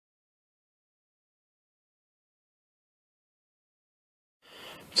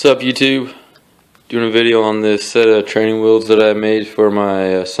What's up, YouTube? Doing a video on this set of training wheels that I made for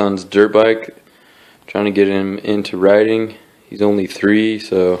my son's dirt bike. Trying to get him into riding. He's only 3,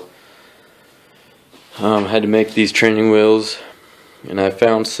 so I had to make these training wheels, and I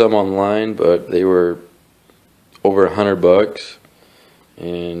found some online, but they were over $100,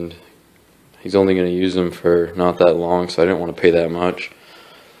 and he's only going to use them for not that long, so I didn't want to pay that much.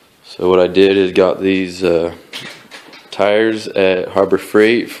 So what I did is got these tires at Harbor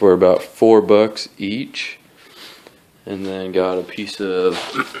Freight for about $4 each, and then got a piece of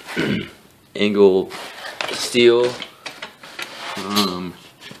angle steel,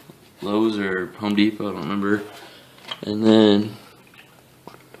 Lowe's or Home Depot, I don't remember, and then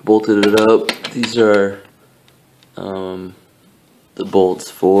bolted it up. These are the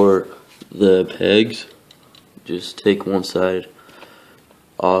bolts for the pegs. Just take one side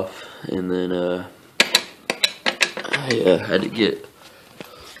off, and then I had to get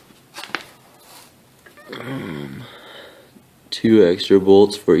 2 extra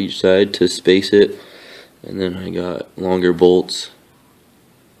bolts for each side to space it, and then I got longer bolts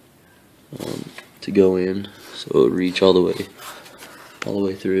to go in so it would reach all the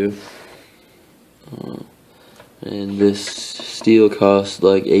way through. And this steel cost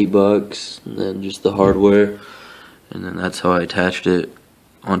like $8, and then just the hardware, and then that's how I attached it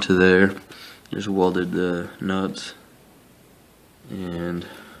onto there. Just welded the nuts, and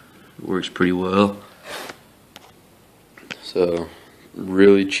it works pretty well. So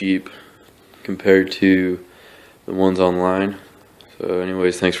really cheap compared to the ones online. So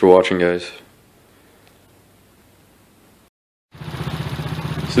anyways, thanks for watching, guys.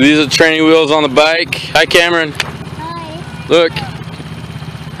 So these are the training wheels on the bike. Hi, Cameron. Hi. Look.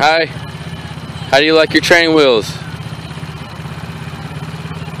 Hi. How do you like your training wheels?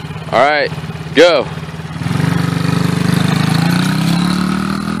 Alright, go.